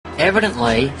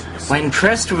Evidently, when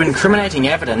pressed with incriminating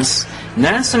evidence,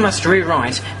 NASA must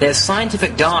rewrite their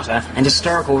scientific data and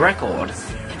historical record,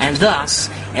 and thus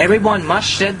everyone must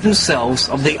shed themselves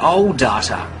of the old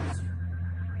data.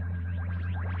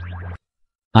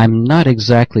 I'm not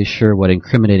exactly sure what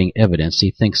incriminating evidence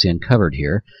he thinks he uncovered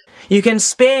here. You can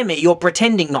spare me your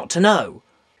pretending not to know.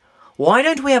 Why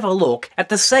don't we have a look at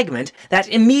the segment that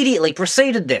immediately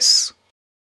preceded this?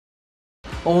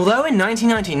 Although in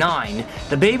 1999,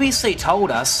 the BBC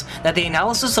told us that the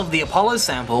analysis of the Apollo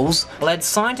samples led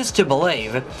scientists to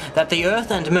believe that the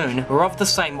Earth and Moon were of the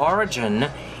same origin,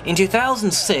 in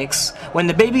 2006, when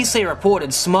the BBC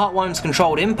reported Smart 1's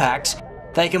controlled impact,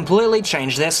 they completely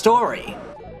changed their story.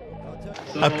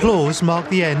 Applause marked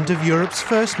the end of Europe's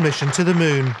first mission to the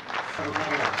Moon.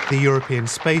 The European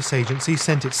Space Agency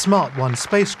sent its Smart 1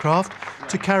 spacecraft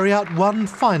to carry out one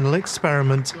final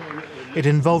experiment. It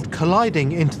involved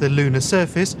colliding into the lunar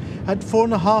surface at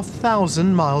 4,500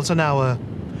 miles an hour.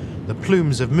 The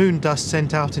plumes of moon dust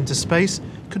sent out into space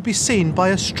could be seen by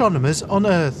astronomers on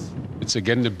Earth. It's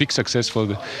again a big success for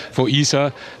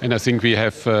ESA, and I think we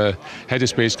have had a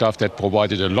spacecraft that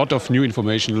provided a lot of new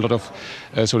information, a lot of,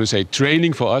 so to say,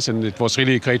 training for us, and it was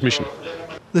really a great mission.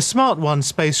 The Smart 1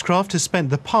 spacecraft has spent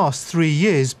the past 3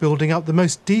 years building up the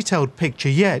most detailed picture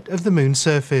yet of the moon's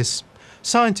surface.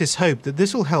 Scientists hope that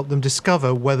this will help them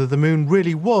discover whether the moon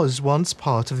really was once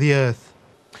part of the Earth.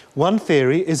 One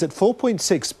theory is that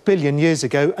 4.6 billion years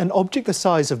ago, an object the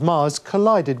size of Mars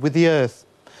collided with the Earth.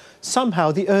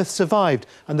 Somehow the Earth survived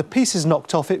and the pieces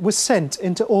knocked off it were sent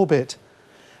into orbit.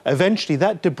 Eventually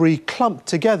that debris clumped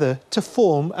together to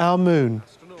form our moon.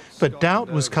 But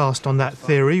doubt was cast on that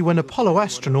theory when Apollo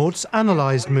astronauts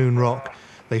analysed moon rock.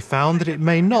 They found that it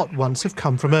may not once have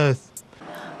come from Earth.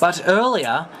 But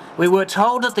earlier, we were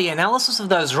told that the analysis of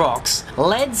those rocks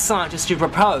led scientists to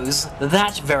propose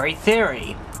that very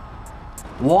theory.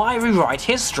 Why rewrite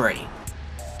history?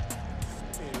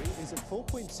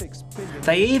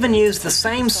 They even used the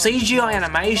same CGI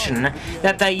animation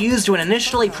that they used when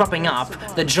initially propping up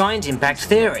the giant impact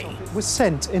theory. It was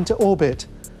sent into orbit.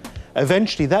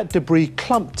 Eventually that debris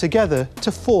clumped together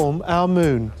to form our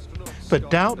moon. But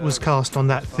doubt was cast on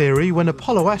that theory when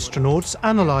Apollo astronauts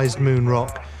analysed moon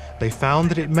rock. They found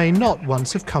that it may not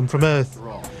once have come from Earth.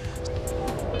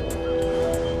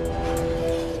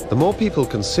 The more people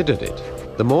considered it,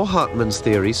 the more Hartmann's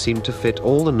theory seemed to fit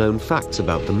all the known facts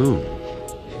about the moon.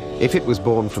 If it was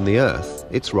born from the Earth,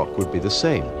 its rock would be the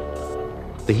same.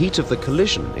 The heat of the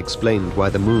collision explained why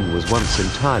the moon was once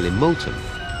entirely molten,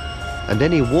 and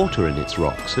any water in its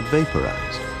rocks had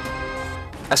vaporized.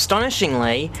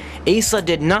 Astonishingly, ESA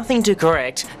did nothing to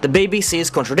correct the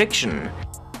BBC's contradiction.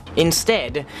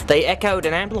 Instead, they echoed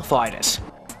and amplified it.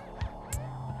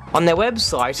 On their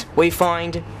website, we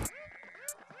find,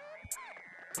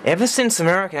 ever since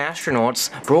American astronauts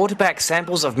brought back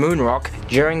samples of moon rock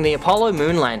during the Apollo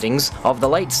moon landings of the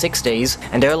late 60s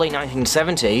and early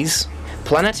 1970s,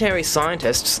 planetary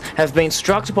scientists have been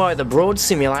struck by the broad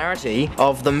similarity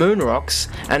of the moon rocks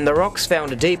and the rocks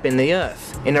found deep in the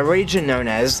Earth, in a region known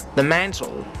as the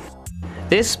mantle.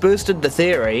 This boosted the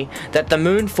theory that the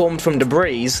moon formed from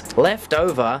debris left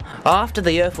over after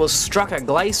the Earth was struck a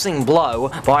glancing blow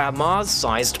by a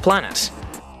Mars-sized planet.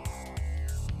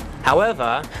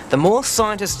 However, the more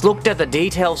scientists looked at the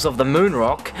details of the moon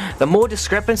rock, the more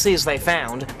discrepancies they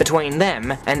found between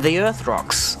them and the Earth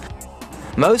rocks.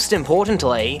 Most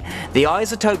importantly, the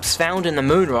isotopes found in the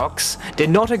moon rocks did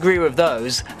not agree with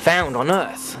those found on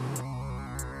Earth.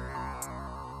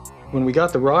 When we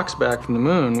got the rocks back from the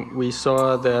moon, we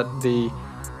saw that the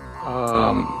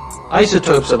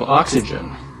isotopes of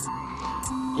oxygen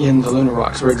in the lunar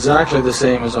rocks were exactly the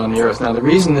same as on the Earth. Now the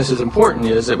reason this is important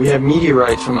is that we have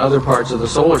meteorites from other parts of the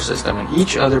solar system, and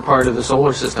each other part of the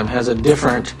solar system has a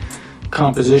different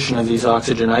composition of these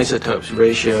oxygen isotopes,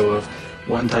 ratio of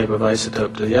one type of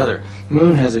isotope to the other. The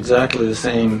moon has exactly the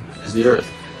same as the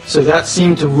Earth. So that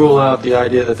seemed to rule out the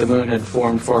idea that the moon had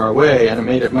formed far away, and it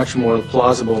made it much more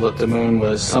plausible that the moon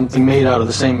was something made out of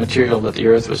the same material that the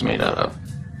Earth was made out of.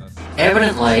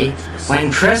 Evidently,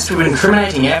 when pressed with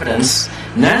incriminating evidence,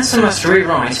 NASA must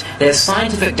rewrite their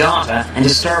scientific data and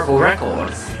historical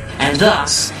record, and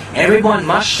thus everyone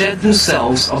must shed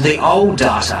themselves of the old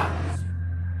data.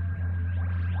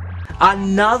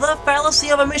 Another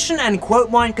fallacy of omission and quote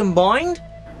mine combined?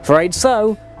 Afraid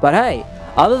so, but hey,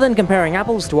 other than comparing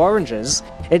apples to oranges,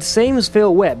 it seems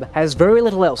Phil Webb has very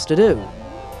little else to do.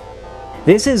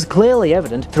 This is clearly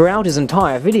evident throughout his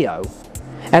entire video.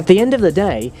 At the end of the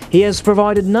day, he has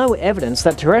provided no evidence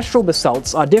that terrestrial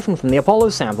basalts are different from the Apollo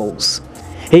samples.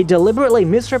 he deliberately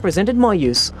misrepresented my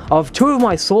use of two of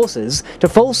my sources to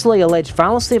falsely allege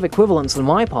fallacy of equivalence on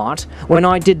my part when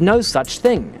I did no such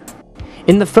thing.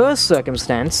 In the first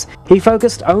circumstance, he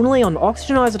focused only on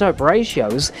oxygen isotope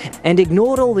ratios and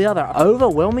ignored all the other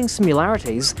overwhelming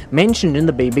similarities mentioned in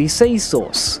the BBC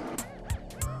source.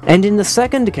 And in the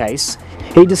second case,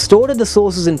 he distorted the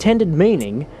source's intended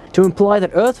meaning to imply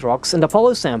that Earth rocks and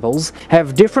Apollo samples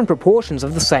have different proportions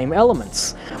of the same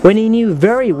elements, when he knew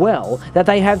very well that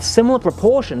they have similar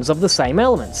proportions of the same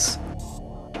elements.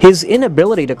 His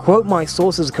inability to quote my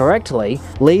sources correctly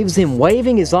leaves him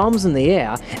waving his arms in the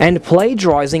air and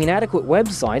plagiarizing inadequate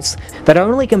websites that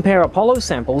only compare Apollo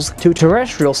samples to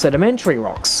terrestrial sedimentary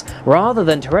rocks, rather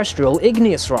than terrestrial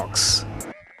igneous rocks.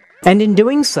 And in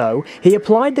doing so, he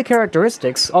applied the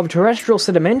characteristics of terrestrial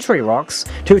sedimentary rocks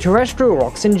to terrestrial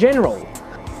rocks in general.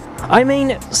 I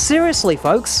mean, seriously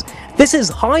folks, this is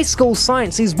high school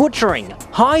science he's butchering.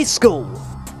 High school!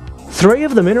 3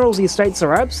 of the minerals he states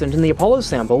are absent in the Apollo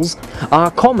samples are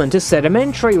common to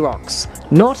sedimentary rocks,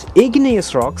 not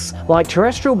igneous rocks like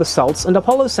terrestrial basalts and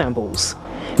Apollo samples,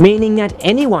 meaning that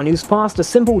anyone who's passed a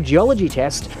simple geology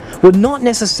test would not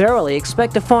necessarily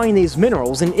expect to find these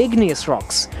minerals in igneous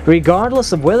rocks,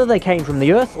 regardless of whether they came from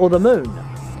the Earth or the Moon.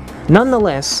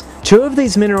 Nonetheless, 2 of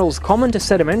these minerals common to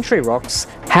sedimentary rocks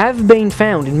have been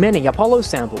found in many Apollo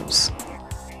samples.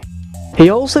 He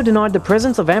also denied the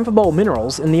presence of amphibole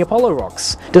minerals in the Apollo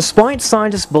rocks, despite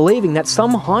scientists believing that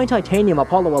some high titanium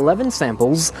Apollo 11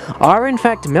 samples are in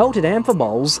fact melted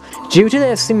amphiboles due to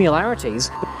their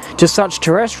similarities to such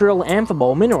terrestrial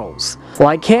amphibole minerals,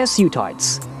 like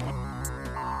carsutites.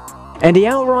 And he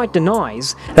outright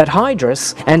denies that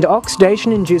hydrous and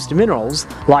oxidation-induced minerals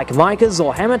like micas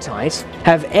or hematite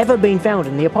have ever been found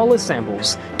in the Apollo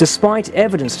samples, despite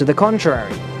evidence to the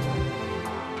contrary.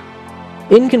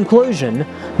 In conclusion,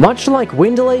 much like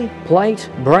Winderley, Plate,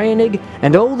 Breunig,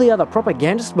 and all the other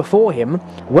propagandists before him,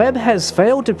 Webb has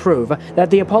failed to prove that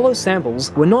the Apollo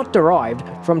samples were not derived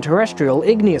from terrestrial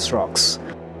igneous rocks.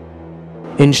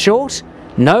 In short,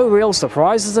 no real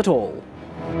surprises at all.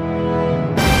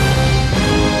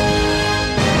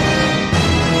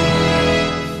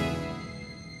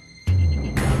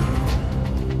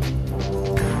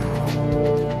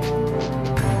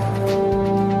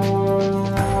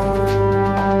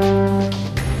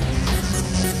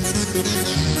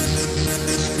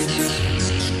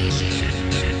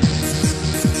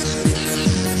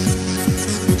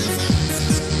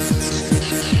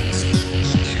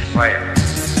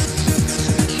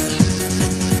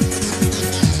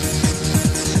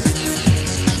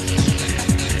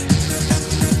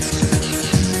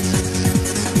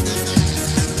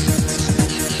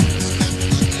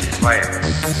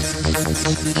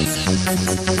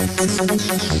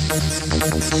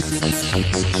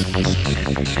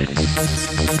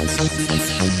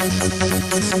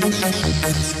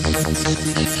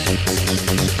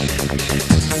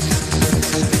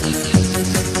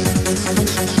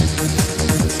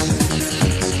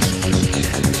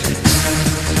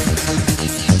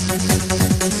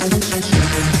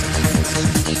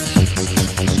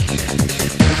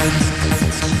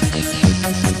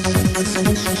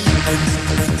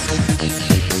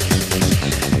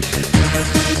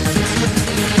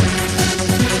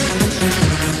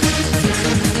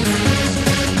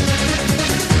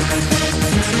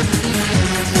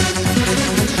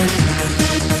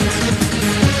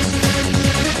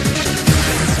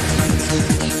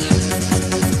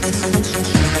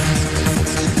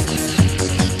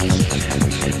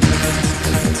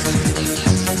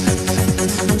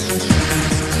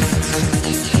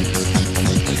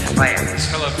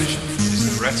 Television is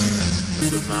the retina of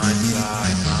the mind's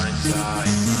eye, mind's eye,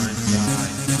 mind's eye,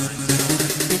 mind's eye.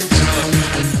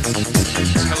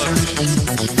 Television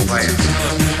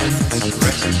is the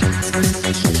retina.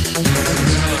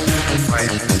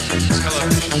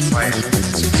 Television is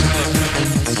the